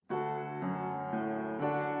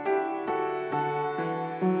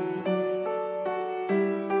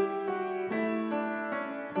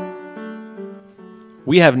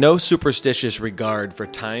We have no superstitious regard for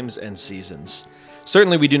times and seasons.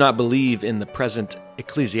 Certainly we do not believe in the present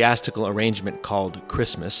ecclesiastical arrangement called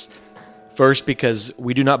Christmas. First, because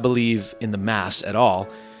we do not believe in the Mass at all,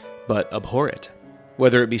 but abhor it,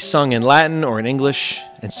 whether it be sung in Latin or in English.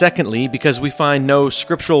 And secondly, because we find no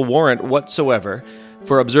scriptural warrant whatsoever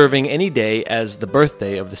for observing any day as the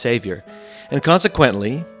birthday of the Savior. And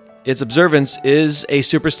consequently, its observance is a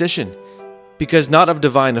superstition, because not of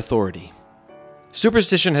divine authority.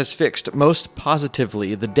 Superstition has fixed most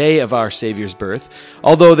positively the day of our Savior's birth,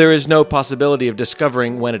 although there is no possibility of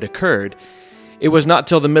discovering when it occurred. It was not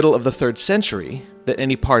till the middle of the 3rd century that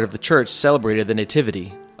any part of the church celebrated the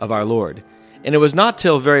nativity of our Lord. And it was not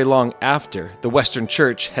till very long after the Western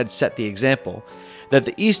Church had set the example that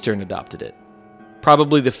the Eastern adopted it.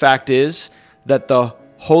 Probably the fact is that the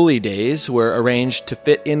holy days were arranged to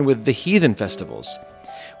fit in with the heathen festivals.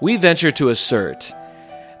 We venture to assert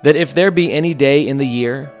that if there be any day in the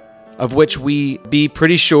year of which we be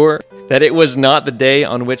pretty sure that it was not the day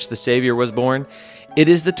on which the Savior was born, it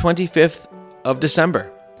is the 25th of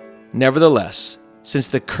December. Nevertheless, since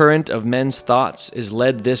the current of men's thoughts is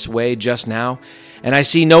led this way just now, and I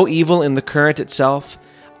see no evil in the current itself,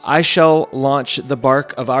 I shall launch the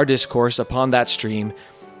bark of our discourse upon that stream,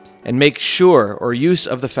 and make sure or use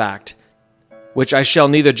of the fact, which I shall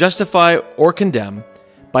neither justify or condemn,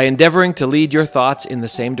 by endeavoring to lead your thoughts in the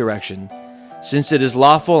same direction, since it is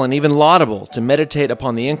lawful and even laudable to meditate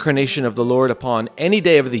upon the incarnation of the Lord upon any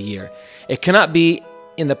day of the year. It cannot be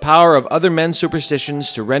in the power of other men's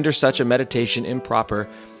superstitions to render such a meditation improper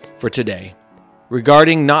for today.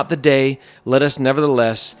 Regarding not the day, let us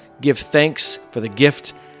nevertheless give thanks for the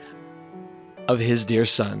gift of his dear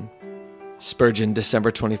Son. Spurgeon,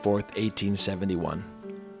 December 24th, 1871.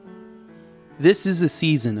 This is the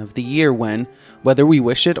season of the year when, whether we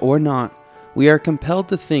wish it or not, we are compelled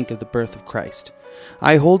to think of the birth of Christ.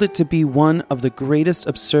 I hold it to be one of the greatest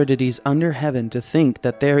absurdities under heaven to think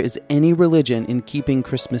that there is any religion in keeping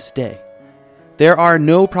Christmas Day. There are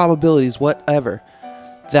no probabilities whatever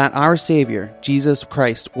that our Savior, Jesus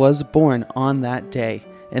Christ, was born on that day,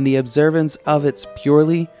 and the observance of it's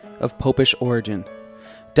purely of popish origin.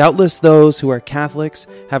 Doubtless those who are Catholics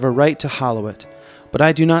have a right to hallow it, but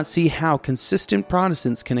I do not see how consistent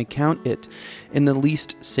Protestants can account it in the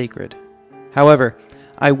least sacred. However,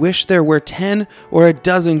 I wish there were 10 or a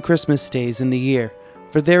dozen Christmas days in the year,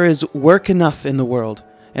 for there is work enough in the world,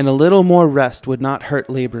 and a little more rest would not hurt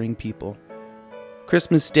laboring people.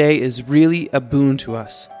 Christmas Day is really a boon to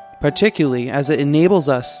us, particularly as it enables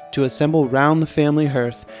us to assemble round the family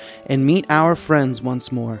hearth and meet our friends once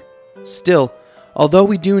more. Still, although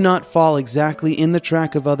we do not fall exactly in the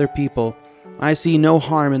track of other people, I see no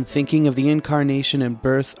harm in thinking of the incarnation and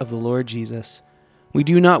birth of the Lord Jesus. We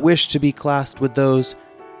do not wish to be classed with those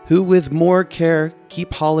who with more care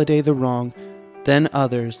keep holiday the wrong than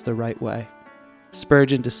others the right way.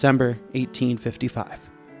 Spurgeon, December 1855.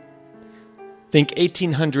 Think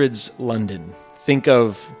 1800s London. Think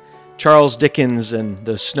of Charles Dickens and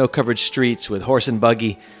the snow-covered streets with horse and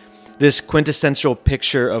buggy. This quintessential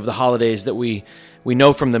picture of the holidays that we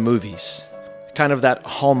know from the movies. Kind of that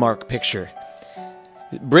Hallmark picture.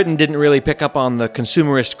 Britain didn't really pick up on the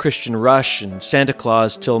consumerist Christian rush and Santa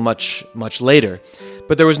Claus till much, much later,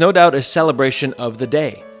 but there was no doubt a celebration of the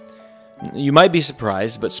day. You might be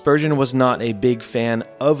surprised, but Spurgeon was not a big fan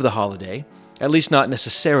of the holiday, at least not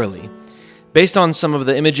necessarily. Based on some of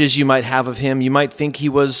the images you might have of him, you might think he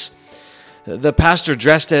was the pastor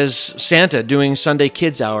dressed as Santa doing Sunday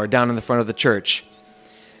Kids Hour down in the front of the church.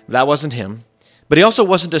 That wasn't him, but he also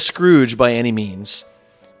wasn't a Scrooge by any means.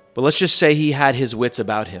 But let's just say he had his wits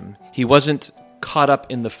about him. He wasn't caught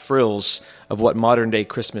up in the frills of what modern-day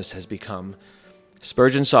Christmas has become.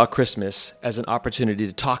 Spurgeon saw Christmas as an opportunity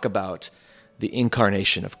to talk about the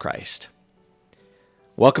incarnation of Christ.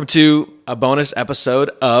 Welcome to a bonus episode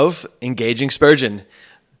of Engaging Spurgeon,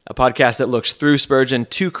 a podcast that looks through Spurgeon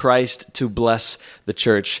to Christ to bless the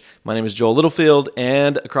church. My name is Joel Littlefield,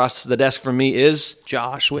 and across the desk from me is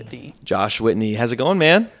Josh Whitney. Josh Whitney. How's it going,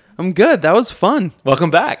 man? I'm good. That was fun.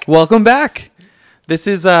 Welcome back. Welcome back.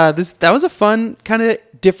 That was a fun kind of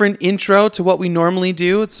different intro to what we normally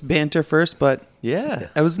do. It's banter first, but yeah,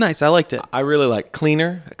 it was nice. I liked it. I really like a clean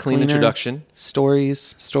introduction.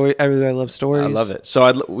 Stories. I love stories. I love it.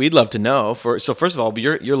 So we'd love to know. So first of all,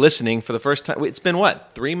 you're listening for the first time. It's been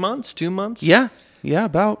what, 3 months, 2 months? Yeah,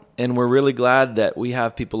 about. And we're really glad that we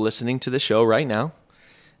have people listening to the show right now.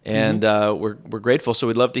 And we're grateful. So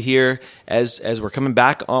we'd love to hear as we're coming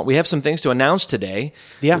back on. We have some things to announce today.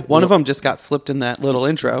 Yeah, one of them just got slipped in that little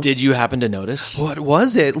intro. Did you happen to notice? What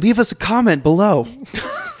was it? Leave us a comment below.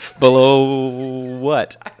 Below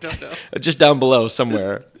what? I don't know. Just down below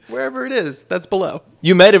somewhere. Wherever it is, that's below.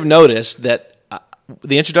 You might have noticed that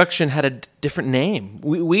the introduction had a different name.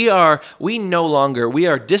 We are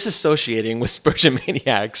disassociating with Spurgeon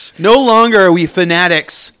Maniacs. No longer are we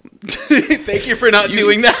fanatics. Thank you for not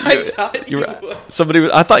doing that.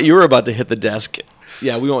 I thought you were about to hit the desk.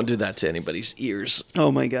 Yeah, we won't do that to anybody's ears.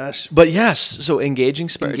 Oh my gosh. But yes, so Engaging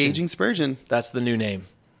Spurgeon. Engaging Spurgeon. That's the new name.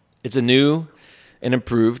 It's a new and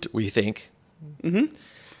improved, we think.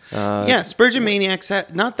 Mm-hmm. Spurgeon Maniacs,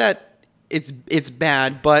 not that it's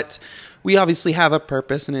bad, but we obviously have a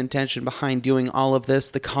purpose and intention behind doing all of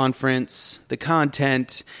this, the conference, the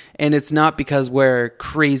content, and it's not because we're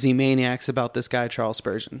crazy maniacs about this guy, Charles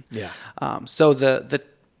Spurgeon. Yeah. So the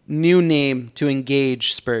new name to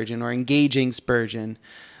Engage Spurgeon or Engaging Spurgeon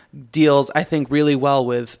deals, I think, really well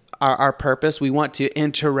with our purpose. We want to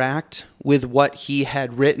interact with what he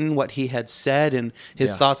had written, what he had said, and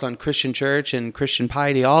his thoughts on Christian church and Christian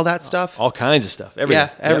piety, all that stuff. All kinds of stuff. Everything.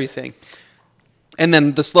 Yeah, everything. Yep. And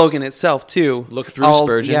then the slogan itself, too. Look through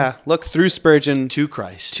Spurgeon. Yeah, look through Spurgeon. To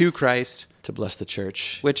Christ. To Christ. To bless the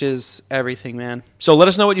church. Which is everything, man. So let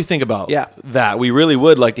us know what you think about that. We really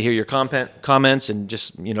would like to hear your comments and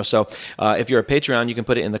just, so if you're a Patreon, you can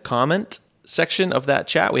put it in the comment section of that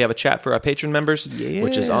chat. We have a chat for our patron members,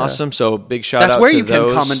 which is awesome. So big shout out to those. That's where you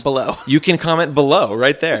can comment below. You can comment below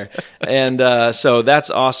right there. And so that's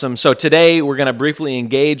awesome. So today we're going to briefly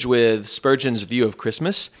engage with Spurgeon's view of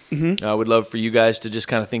Christmas. Mm-hmm. I would love for you guys to just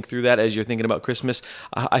kind of think through that as you're thinking about Christmas.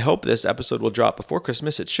 I hope this episode will drop before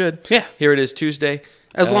Christmas. It should. Yeah. Here it is, Tuesday.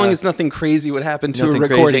 As long as nothing crazy would happen to a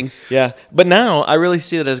recording. Crazy. Yeah. But now I really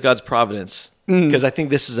see that as God's providence. Because I think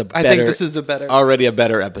this is already a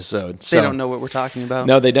better episode. So. They don't know what we're talking about.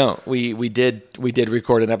 No, they don't. We did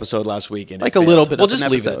record an episode last week, and like a little bit. We'll of just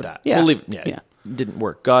an leave episode. it at that. Yeah, we'll leave. Yeah. Didn't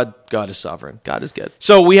work. God is sovereign. God is good.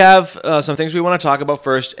 So we have some things we want to talk about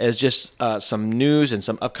first, as just some news and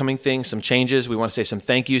some upcoming things, some changes. We want to say some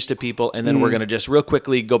thank yous to people, and then we're going to just real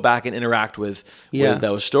quickly go back and interact with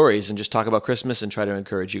those stories and just talk about Christmas and try to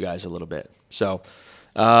encourage you guys a little bit. So.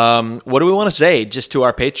 What do we want to say just to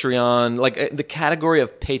our Patreon, like the category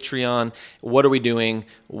of Patreon? What are we doing?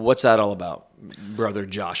 What's that all about? Brother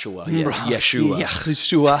Joshua,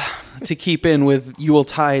 Yeshua, to keep in with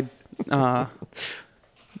Yuletide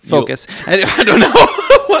focus. I don't know.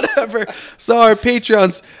 Whatever. So our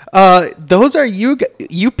Patreons, those are you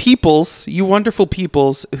peoples, you wonderful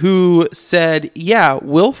peoples who said, yeah,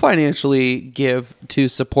 we'll financially give to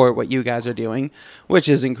support what you guys are doing, which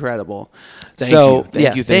is incredible.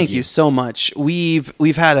 Thank you so much.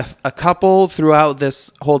 We've had a couple throughout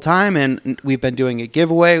this whole time, and we've been doing a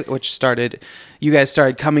giveaway, which you guys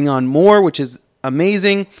started coming on more, which is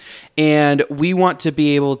amazing. And we want to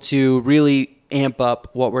be able to really amp up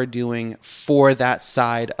what we're doing for that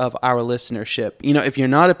side of our listenership. If you're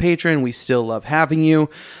not a patron, we still love having you.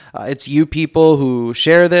 It's you people who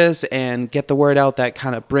share this and get the word out that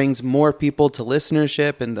kind of brings more people to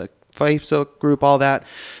listenership and the Facebook group, all that.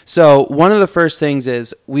 So one of the first things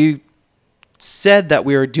is we said that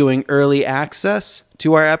we were doing early access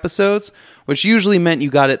to our episodes, which usually meant you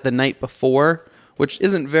got it the night before, which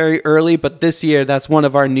isn't very early, but this year that's one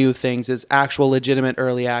of our new things is actual legitimate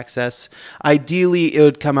early access. Ideally, it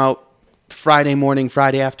would come out Friday morning,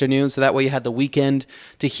 Friday afternoon, so that way you had the weekend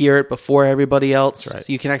to hear it before everybody else. That's right.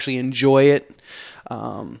 So you can actually enjoy it.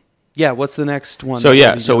 What's the next one?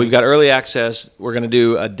 So we've got early access. We're going to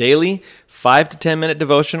do a daily 5 to 10 minute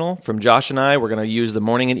devotional from Josh and I. We're going to use the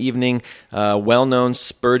morning and evening well-known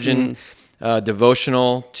Spurgeon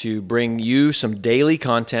devotional to bring you some daily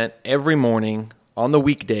content every morning on the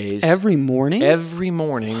weekdays. Every morning? Every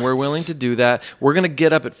morning. We're willing to do that. We're going to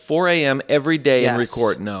get up at 4 a.m. every day and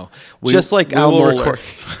record. No. Just like Al Mohler.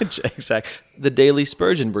 Exactly. The daily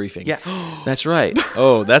Spurgeon briefing. Yeah. That's right.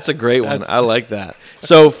 Oh, that's a great one. I like that.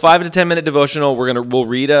 So 5 to 10 minute devotional. We'll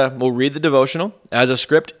read the devotional as a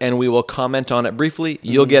script, and we will comment on it briefly.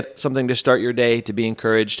 You'll get something to start your day, to be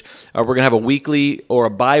encouraged. We're going to have a weekly or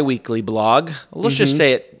a bi-weekly blog. Let's just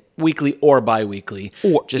say it weekly or bi-weekly,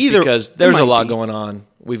 just because there's a lot going on.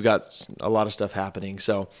 We've got a lot of stuff happening.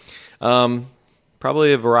 So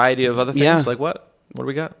probably a variety of other things. Yeah. Like what? What do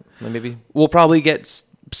we got? Maybe we'll probably get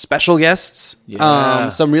special guests,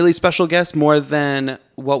 some really special guests, more than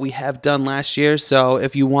what we have done last year. So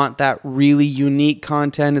if you want that really unique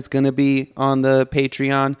content, it's going to be on the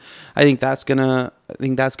Patreon. I think that's gonna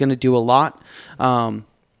do a lot. And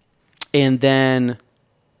then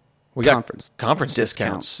we got conference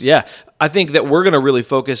discounts. Yeah. I think that we're going to really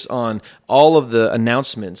focus on all of the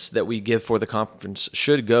announcements that we give for the conference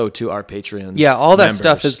should go to our Patreon. Yeah, all that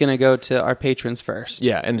stuff is going to go to our patrons first.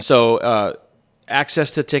 Yeah, and so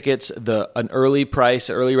access to tickets, an early price,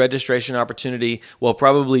 early registration opportunity. We'll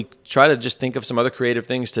probably try to just think of some other creative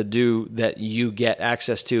things to do that you get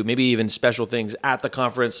access to, maybe even special things at the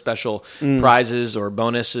conference, special prizes or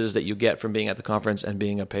bonuses that you get from being at the conference and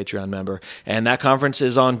being a Patreon member. And that conference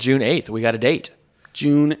is on June 8th. We got a date.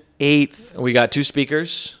 June 8th. We got 2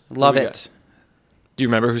 speakers. Love it. Do you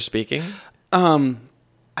remember who's speaking?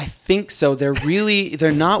 I think so. They're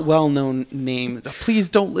not well-known names. Please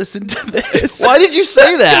don't listen to this. Why did you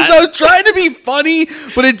say that? Because I was trying to be funny,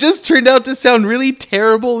 but it just turned out to sound really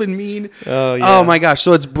terrible and mean. Oh, yeah. Oh my gosh.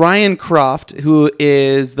 So it's Brian Croft, who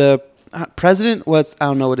is the president. I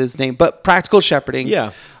don't know what his name, but Practical Shepherding.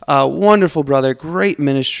 Yeah. Wonderful brother, great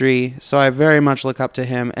ministry. So I very much look up to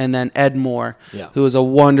him. And then Ed Moore, who is a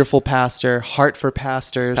wonderful pastor, heart for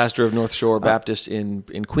pastors. Pastor of North Shore Baptist in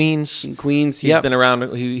Queens. In Queens, He's been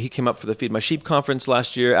around. He came up for the Feed My Sheep conference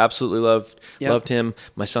last year. Absolutely loved him.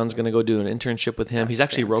 My son's going to go do an internship with him. He's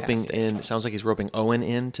actually roping in. It sounds like he's roping Owen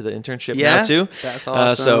into the internship now too. That's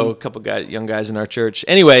awesome. So a couple young guys in our church.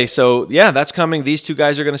 Anyway, so that's coming. These 2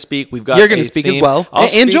 guys are going to speak. We've got You're going to speak as well,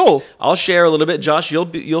 and Joel. I'll share a little bit. Josh,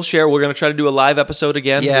 you'll share. We're going to try to do a live episode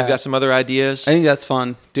again. Yeah. We've got some otother ideas. I think that's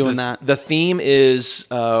fun doing that. The theme is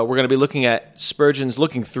we're going to be looking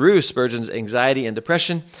through Spurgeon's anxiety and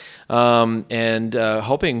depression, and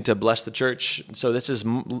hoping to bless the church. So this is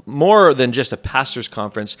more than just a pastor's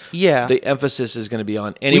conference. Yeah. The emphasis is going to be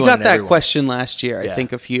on anyone. We got and that everyone. Question last year, I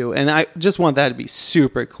think, a few, and I just want that to be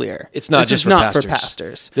super clear. It's not this just for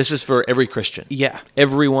pastors. This is for every Christian. Yeah.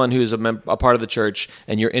 Everyone who's a part of the church,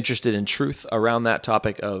 and you're interested in truth around that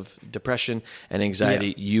topic of depression and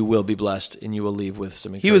anxiety, you will be blessed, and you will leave with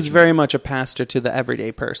some encouragement. He was very much a pastor to the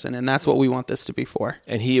everyday person, and that's what we want this to be for.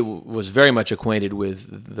 And he was very much acquainted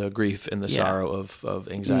with the grief and the sorrow of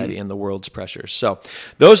anxiety and the world's pressures. So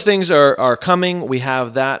those things are coming. We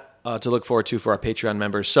have that to look forward to for our Patreon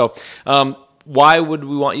members. So why would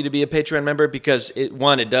we want you to be a Patreon member? Because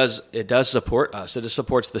it does support us. It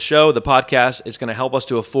supports the show, the podcast. It's going to help us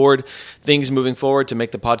to afford things moving forward to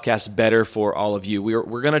make the podcast better for all of you.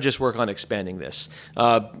 We're going to just work on expanding this.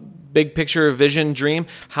 Big picture, vision, dream.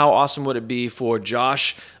 How awesome would it be for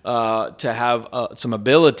Josh to have some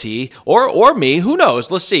ability, or me? Who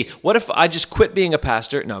knows? Let's see. What if I just quit being a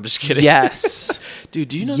pastor? No, I'm just kidding. Yes, dude.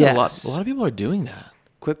 Do you know that a lot of people are doing that?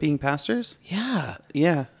 Quit being pastors? Yeah.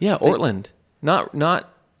 Ortland. Not his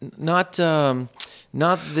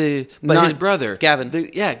brother,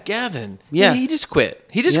 Gavin. Gavin. Yeah, he just quit.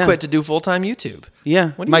 He just quit to do full-time YouTube.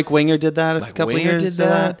 Yeah, Mike Winger did that a couple of years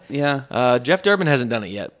ago. Yeah, Jeff Durbin hasn't done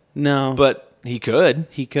it yet. No, but he could.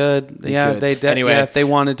 He could. Anyway, if they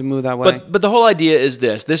wanted to move that way. But the whole idea is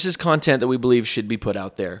this. This is content that we believe should be put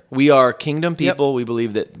out there. We are kingdom people. Yep. We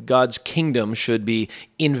believe that God's kingdom should be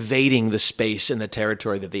invading the space and the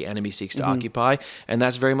territory that the enemy seeks to occupy. And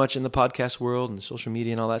that's very much in the podcast world and social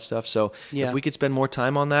media and all that stuff. So if we could spend more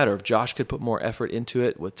time on that, or if Josh could put more effort into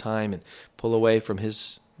it with time and pull away from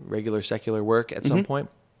his regular secular work at some point,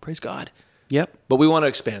 praise God. Yep. But we want to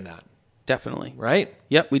expand that. Definitely. Right?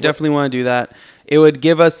 Yep, we definitely want to do that. It would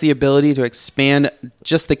give us the ability to expand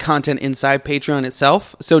just the content inside Patreon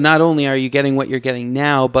itself. So not only are you getting what you're getting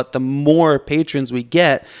now, but the more patrons we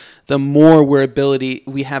get, the more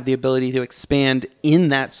we have the ability to expand in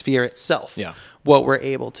that sphere itself. Yeah. What we're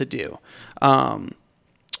able to do.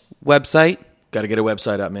 Website. Got to get a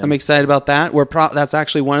website up, man. I'm excited about that. That's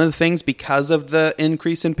actually one of the things, because of the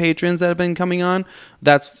increase in patrons that have been coming on.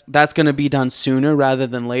 That's going to be done sooner rather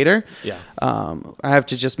than later. Yeah. I have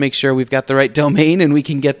to just make sure we've got the right domain and we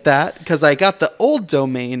can get that, because I got the old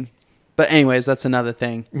domain. But anyways, that's another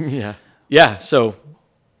thing. Yeah. Yeah. So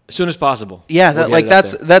as soon as possible. Yeah.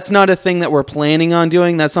 That's not a thing that we're planning on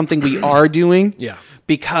doing. That's something we are doing. Yeah.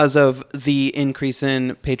 Because of the increase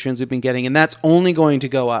in patrons we've been getting, and that's only going to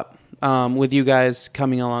go up. With you guys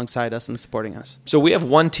coming alongside us and supporting us. So we have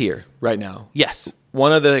one tier right now. Yes.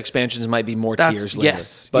 One of the expansions might be more tiers later.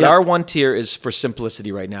 Yes. But our one tier is for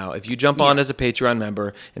simplicity right now. If you jump on as a Patreon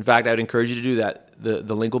member, in fact, I would encourage you to do that.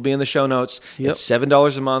 The link will be in the show notes. Yep. It's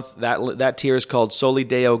 $7 a month. That tier is called Soli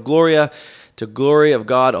Deo Gloria, to glory of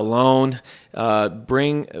God alone.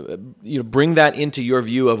 Bring that into your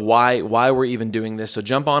view of why we're even doing this. So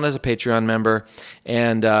jump on as a Patreon member,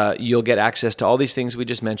 and you'll get access to all these things we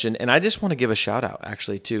just mentioned. And I just want to give a shout out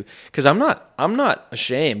actually too, because I'm not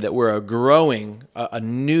ashamed that we're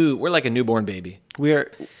we're like a newborn baby. I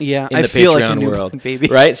feel like a newborn baby,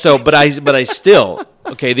 right? So, but I still.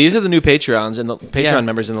 Okay, these are the new Patreons and the Patreon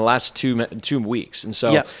members in the last 2 weeks. And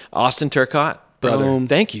so Austin Turcott, brother,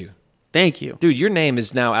 thank you. Thank you. Dude, your name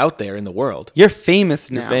is now out there in the world. You're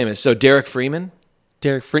famous now. You're famous. So Derek Freeman.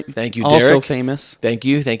 Thank you, Derek. Also famous. Thank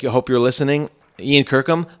you. I hope you're listening. Ian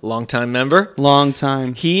Kirkham, longtime member. Long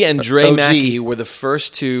time. He and Dre OG. Mackey were the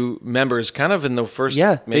first two members, kind of in the first,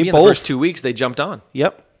 maybe in both. the first 2 weeks, they jumped on.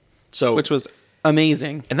 Yep. So, Which was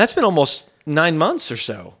amazing. and that's been almost 9 months or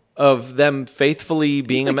so of them faithfully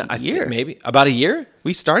being a year. Maybe about a year.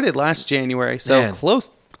 We started last January, so Man.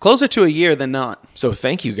 closer to a year than not. So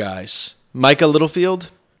thank you guys, Micah Littlefield.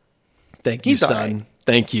 Thank you, He's all son. right.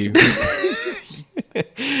 Thank you. To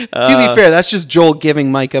be fair, that's just Joel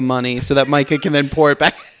giving Micah money so that Micah can then pour it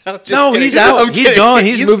back out. Just No, kidding. he's out. I'm He's kidding. gone.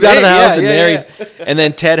 He's moved out of the big. house and Yeah, married. yeah. And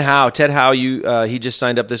then Ted Howe. Ted Howe, he just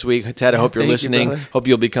signed up this week. Ted, I hope you're Thank you, listening. brother. Hope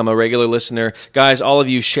you'll become a regular listener. Guys, all of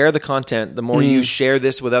you, share the content. The more you share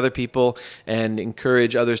this with other people and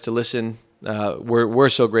encourage others to listen, we're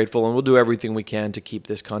so grateful, and we'll do everything we can to keep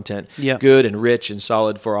this content good and rich and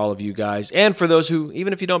solid for all of you guys. And for those who,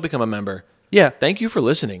 even if you don't become a member, thank you for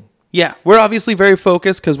listening. Yeah, we're obviously very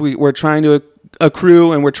focused because we're trying to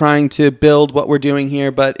accrue and we're trying to build what we're doing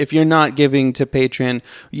here. But if you're not giving to Patreon,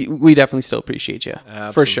 we definitely still appreciate you.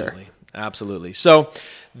 Absolutely. For sure. Absolutely. So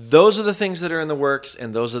those are the things that are in the works,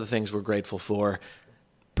 and those are the things we're grateful for.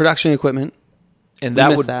 Production equipment. And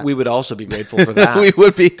we would also be grateful for that. We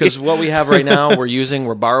would be. Because what we have right now,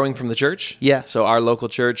 we're borrowing from the church. Yeah. So our local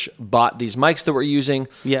church bought these mics that we're using.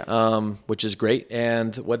 Yeah. Which is great.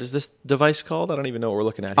 And what is this device called? I don't even know what we're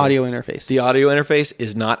looking at here. Audio interface. The audio interface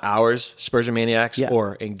is not ours. Spurgeon Maniacs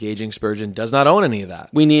or Engaging Spurgeon does not own any of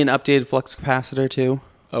that. We need an updated flux capacitor too.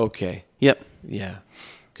 Okay. Yep. Yeah.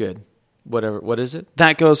 Good. Whatever. What is it?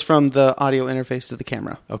 That goes from the audio interface to the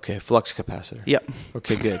camera. Okay. Flux capacitor. Yep.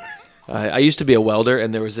 Okay, good. I used to be a welder,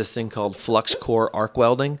 and there was this thing called flux core arc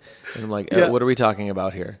welding. And I'm like, what are we talking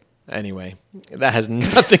about here? Anyway, that has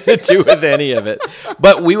nothing to do with any of it.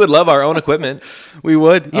 But we would love our own equipment. We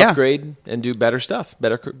would. Upgrade and do better stuff,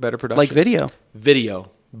 better production. Like video.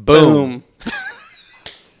 Video. Boom.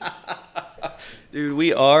 Dude, we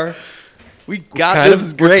got this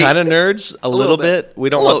is great. We're kind of nerds a little bit. We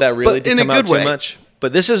don't want that really to come out too much.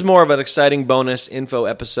 But this is more of an exciting bonus info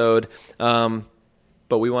episode.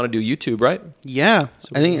 But we want to do YouTube, right? Yeah.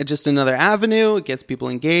 I think it's just another avenue. It gets people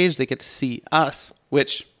engaged. They get to see us,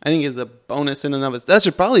 which I think is a bonus in and of itself. That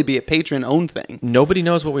should probably be a patron-owned thing. Nobody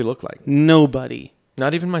knows what we look like. Nobody.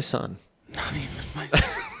 Not even my son. Not even my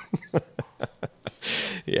son.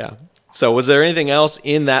 Yeah. So was there anything else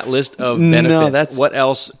in that list of benefits? No, that's... What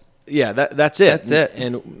else? Yeah, that's it. That's it.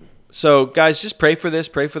 And so, guys, just pray for this.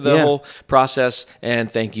 Pray for the whole process.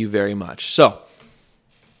 And thank you very much. So,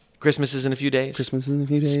 Christmas is in a few days.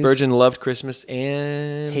 Spurgeon loved Christmas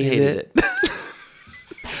and hated it.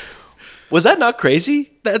 Was that not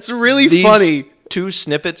crazy? That's really funny. 2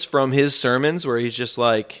 snippets from his sermons where he's just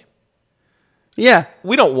like, yeah,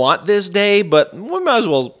 we don't want this day, but we might as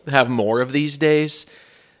well have more of these days.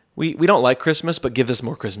 We don't like Christmas, but give us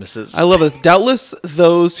more Christmases. I love it. Doubtless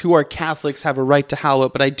those who are Catholics have a right to hallow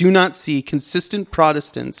it, but I do not see consistent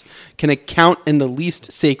Protestants can account in the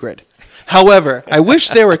least sacred. However, I wish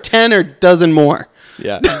there were 10 or a dozen more.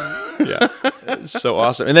 Yeah. Yeah. It's so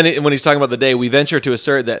awesome. And then when he's talking about the day, we venture to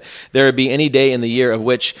assert that there would be any day in the year of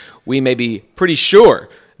which we may be pretty sure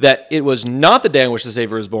that it was not the day on which the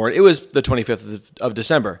Savior was born. It was the 25th of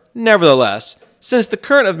December. Nevertheless, since the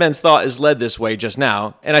current of men's thought is led this way just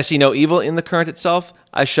now, and I see no evil in the current itself,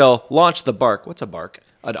 I shall launch the bark. What's a bark?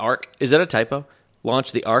 An ark? Is that a typo?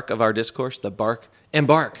 Launch the ark of our discourse, the bark.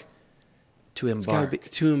 Embark. To embark.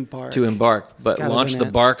 To embark. But launch the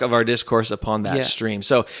bark of our discourse upon that stream.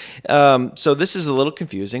 So this is a little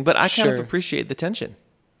confusing, but I kind of appreciate the tension.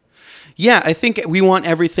 Yeah, I think we want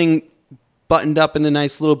everything buttoned up in a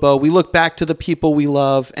nice little bow. We look back to the people we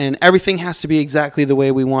love, and everything has to be exactly the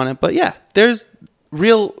way we want it. But yeah, there's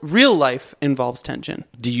real life involves tension.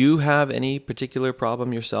 Do you have any particular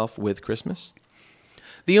problem yourself with Christmas?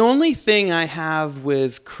 The only thing I have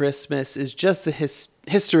with Christmas is just the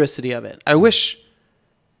historicity of it.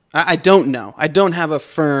 I don't know. I don't have a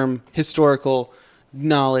firm historical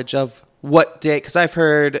knowledge of what day, because I've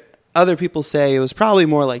heard other people say it was probably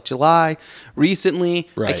more like July recently.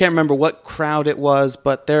 Right. I can't remember what crowd it was,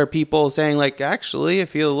 but there are people saying, like, actually,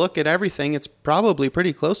 if you look at everything, it's probably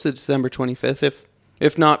pretty close to December 25th,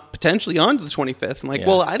 if not potentially on to the 25th. I'm like,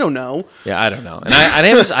 well, I don't know. Yeah, I don't know. And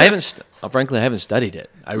I haven't frankly, I haven't studied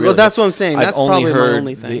it. Well, that's what I'm saying. That's probably my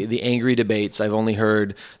only thing. The angry debates. I've only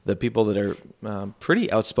heard the people that are pretty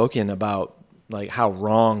outspoken about like how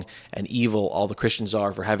wrong and evil all the Christians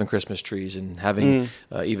are for having Christmas trees and having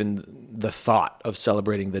even the thought of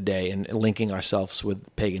celebrating the day and linking ourselves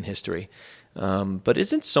with pagan history. But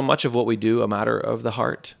isn't so much of what we do a matter of the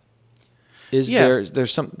heart?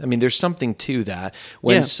 There's something to that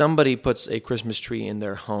when somebody puts a Christmas tree in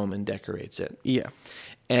their home and decorates it. Yeah.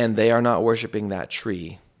 and they are not worshiping that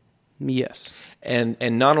tree. Yes. And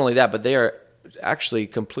not only that, but they are actually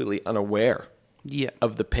completely unaware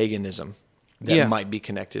of the paganism that might be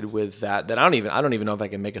connected with that I don't even know if I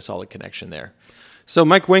can make a solid connection there. So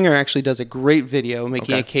Mike Winger actually does a great video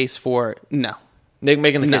making a case for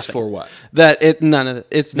making the case for what? That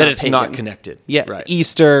it's not connected. Yeah, right.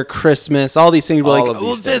 Easter, Christmas, all these things. We're All like, of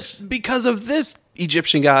these this because of this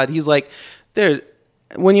Egyptian god. He's like,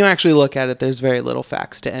 when you actually look at it, there's very little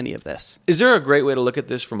facts to any of this. Is there a great way to look at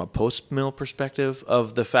this from a post-mill perspective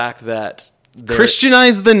of the fact that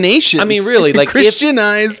Christianize the nations? I mean, really, like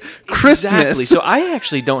Christianize Christmas. Exactly. So I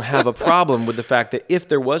actually don't have a problem with the fact that if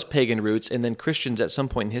there was pagan roots, and then Christians at some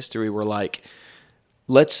point in history were like,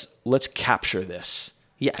 let's capture this,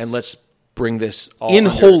 and let's bring this all in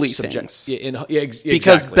holy things. Exactly.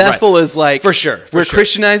 Because Bethel is like, for sure, we're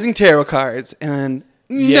Christianizing tarot cards, and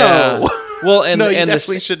no. Well, and you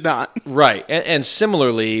definitely should not. Right. And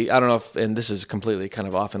similarly, I don't know if, and this is completely kind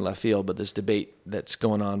of off in left field, but this debate that's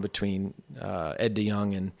going on between Ed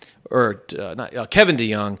DeYoung Kevin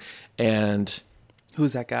DeYoung and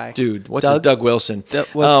who's that guy? Dude, Doug Wilson.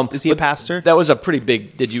 Is he a pastor? That was a pretty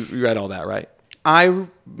big. Did you read all that, right?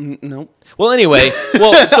 No. Well, anyway,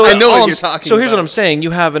 so I know what you're talking So here's about. what I'm saying. You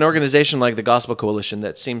have an organization like the Gospel Coalition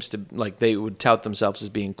that seems to, like, they would tout themselves as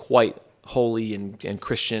being quite holy and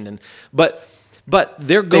Christian, but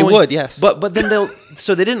they're going. They would, yes. But then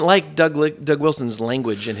so they didn't like Doug Wilson's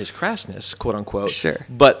language and his crassness, quote unquote. Sure.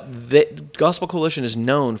 But the Gospel Coalition is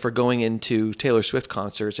known for going into Taylor Swift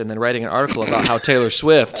concerts and then writing an article about how Taylor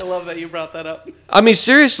Swift. I love that you brought that up. I mean,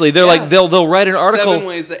 seriously, they're like they'll write an article. 7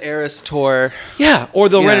 Ways the Eras Tour. Yeah, or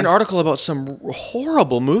they'll write an article about some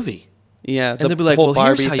horrible movie. Yeah, and they'll be like, "Well,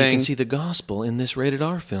 Barbie here's how thing. you can see the gospel in this rated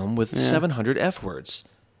R film with 700 F words."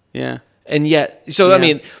 Yeah. And yet, I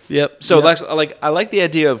mean, So I like the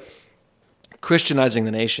idea of Christianizing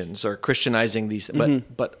the nations or Christianizing these,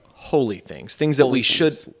 but holy things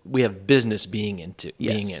that we have business being in.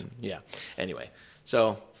 Yeah. Anyway,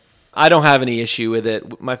 so I don't have any issue with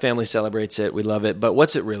it. My family celebrates it. We love it. But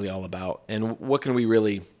what's it really all about? And what can we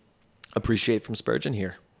really appreciate from Spurgeon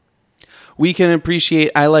here? We can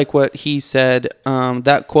appreciate, I like what he said,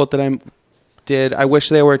 that quote that I did, I wish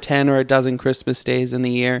there were 10 or a dozen Christmas days in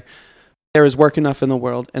the year. There is work enough in the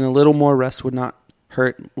world, and a little more rest would not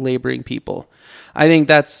hurt laboring people. I think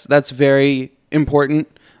that's very important.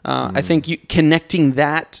 I think connecting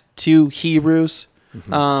that to Hebrews,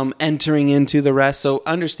 entering into the rest, so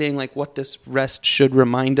understanding like what this rest should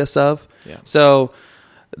remind us of. Yeah. So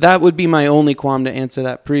that would be my only qualm to answer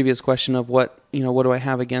that previous question of what do I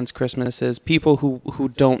have against Christmas is people who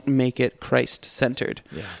don't make it Christ-centered.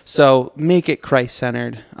 Yeah. So make it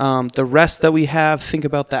Christ-centered. The rest that we have, think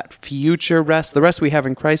about that future rest, the rest we have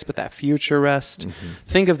in Christ, but that future rest.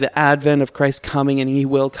 Think of the advent of Christ coming, and he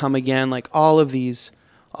will come again, like all of these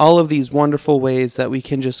wonderful ways that we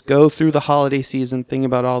can just go through the holiday season, think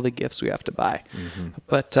about all the gifts we have to buy.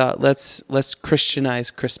 But let's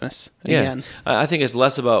Christianize Christmas again. I think it's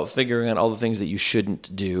less about figuring out all the things that you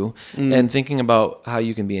shouldn't do and thinking about how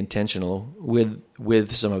you can be intentional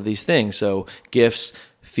with some of these things. So gifts,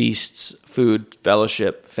 feasts, food,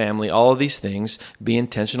 fellowship, family, all of these things, be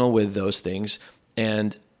intentional with those things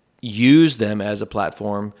and use them as a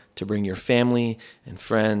platform to bring your family and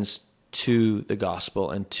friends to the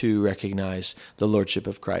gospel and to recognize the lordship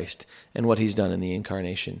of Christ and what he's done in the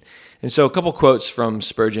incarnation. And so a couple quotes from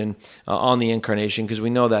Spurgeon on the incarnation, because we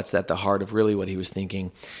know that's at the heart of really what he was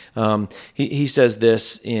thinking. He says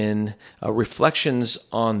this in Reflections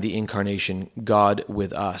on the Incarnation, God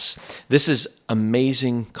with Us. This is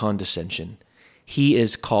amazing condescension. He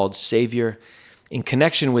is called Savior in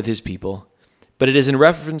connection with his people, but it is in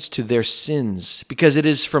reference to their sins, because it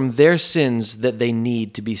is from their sins that they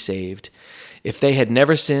need to be saved. If they had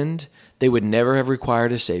never sinned, they would never have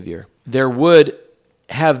required a Savior. There would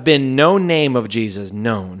have been no name of Jesus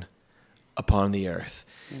known upon the earth.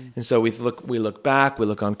 And so we look back, we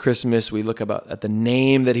look on Christmas, we look at the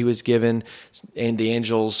name that he was given, and the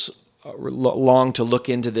angels long to look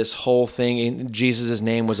into this whole thing. Jesus'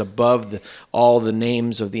 name was above all the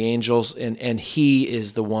names of the angels, and he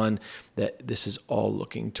is the one that this is all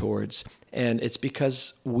looking towards. And it's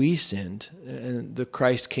because we sinned, and the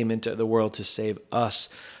Christ came into the world to save us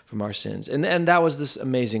from our sins. And that was this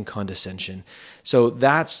amazing condescension. So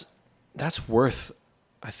that's worth,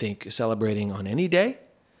 I think, celebrating on any day.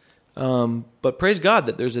 But praise God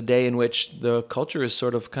that there's a day in which the culture is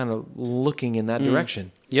sort of kind of looking in that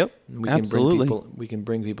direction. Yep, absolutely. We can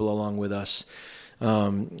bring people along with us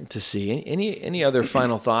to see. Any other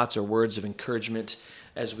final thoughts or words of encouragement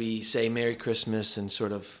as we say Merry Christmas and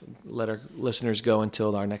sort of let our listeners go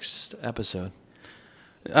until our next episode?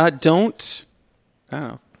 Don't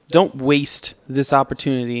waste this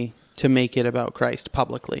opportunity to make it about Christ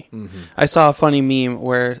publicly. Mm-hmm. I saw a funny meme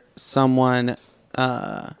where someone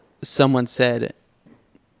said,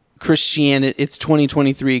 Christianity, it's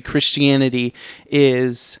 2023, Christianity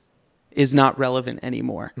is not relevant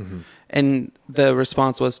anymore. Mm-hmm. And the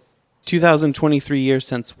response was, 2023 years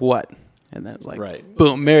since what? And that was like, right.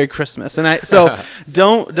 Boom, Merry Christmas. And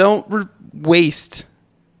don't waste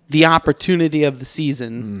the opportunity of the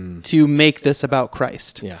season to make this about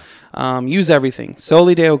Christ. Yeah. Use everything.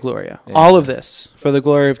 Soli Deo Gloria. Yeah. All of this for the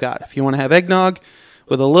glory of God. If you want to have eggnog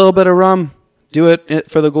with a little bit of rum, do it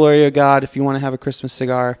for the glory of God. If you want to have a Christmas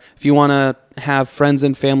cigar, if you want to have friends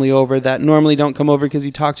and family over that normally don't come over because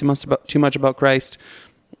you talk too much about Christ,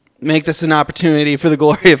 make this an opportunity for the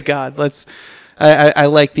glory of God. I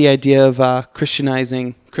like the idea of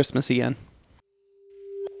Christianizing Christmas again.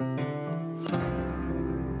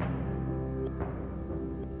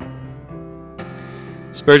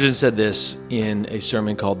 Spurgeon said this in a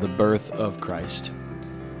sermon called The Birth of Christ.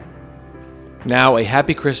 Now a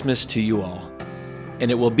happy Christmas to you all,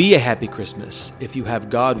 and it will be a happy Christmas if you have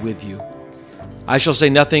God with you. I shall say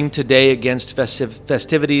nothing today against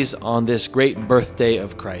festivities on this great birthday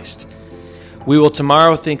of Christ. We will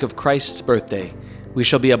tomorrow think of Christ's birthday. We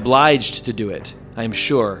shall be obliged to do it, I am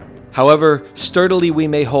sure. However sturdily we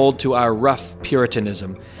may hold to our rough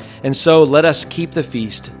Puritanism, and so let us keep the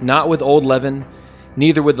feast, not with old leaven,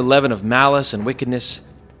 neither with the leaven of malice and wickedness,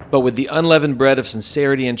 but with the unleavened bread of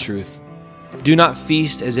sincerity and truth. Do not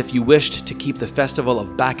feast as if you wished to keep the festival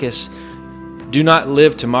of Bacchus. Do not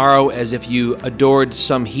live tomorrow as if you adored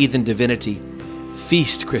some heathen divinity.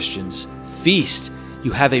 Feast, Christians, feast.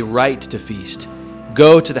 You have a right to feast.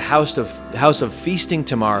 Go to the house of feasting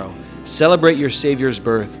tomorrow. Celebrate your Savior's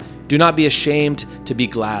birth. Do not be ashamed to be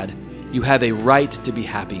glad. You have a right to be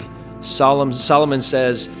happy. Solomon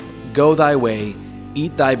says, Go thy way,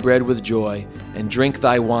 eat thy bread with joy, and drink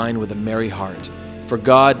thy wine with a merry heart. For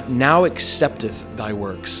God now accepteth thy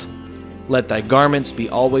works. Let thy garments be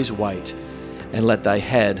always white, and let thy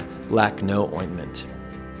head lack no ointment.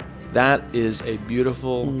 That is a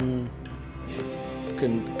beautiful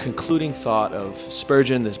concluding thought of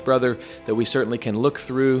Spurgeon, this brother that we certainly can look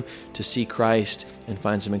through to see Christ and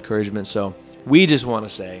find some encouragement. So we just want to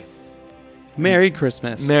say, Merry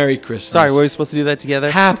Christmas. Merry Christmas. Sorry, were we supposed to do that together?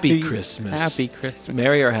 Happy Christmas. Happy Christmas.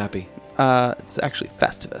 Merry or happy? It's actually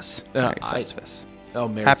Festivus. Merry Festivus.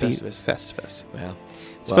 Merry Happy Festivus. Festivus. Well,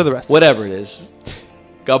 it's for the rest whatever of us. It is.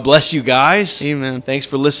 God bless you guys. Amen. Thanks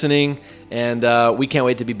for listening. And we can't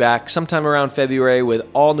wait to be back sometime around February with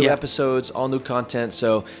all new episodes, all new content.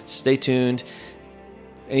 So stay tuned.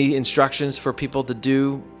 Any instructions for people to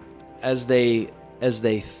do as they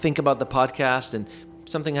think about the podcast and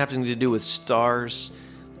something having to do with stars?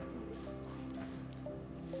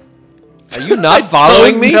 Are you not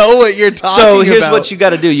following me? I don't know what you're talking about. So here's what you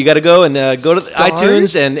got to do. You got to go and go to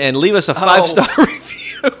iTunes and leave us a 5-star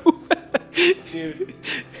review. Dude.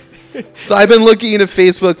 So I've been looking into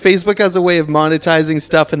Facebook. Facebook has a way of monetizing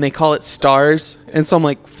stuff, and they call it stars. And so I'm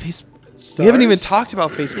like, we haven't even talked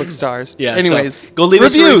about Facebook stars. Yeah. Anyways, so go leave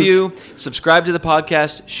us a review. Subscribe to the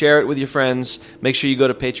podcast. Share it with your friends. Make sure you go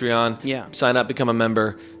to Patreon. Yeah. Sign up. Become a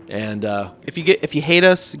member. And if you hate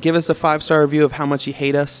us, give us a 5-star review of how much you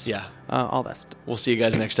hate us. Yeah. All that stuff. We'll see you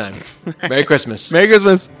guys next time. Merry Christmas. Merry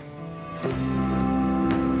Christmas.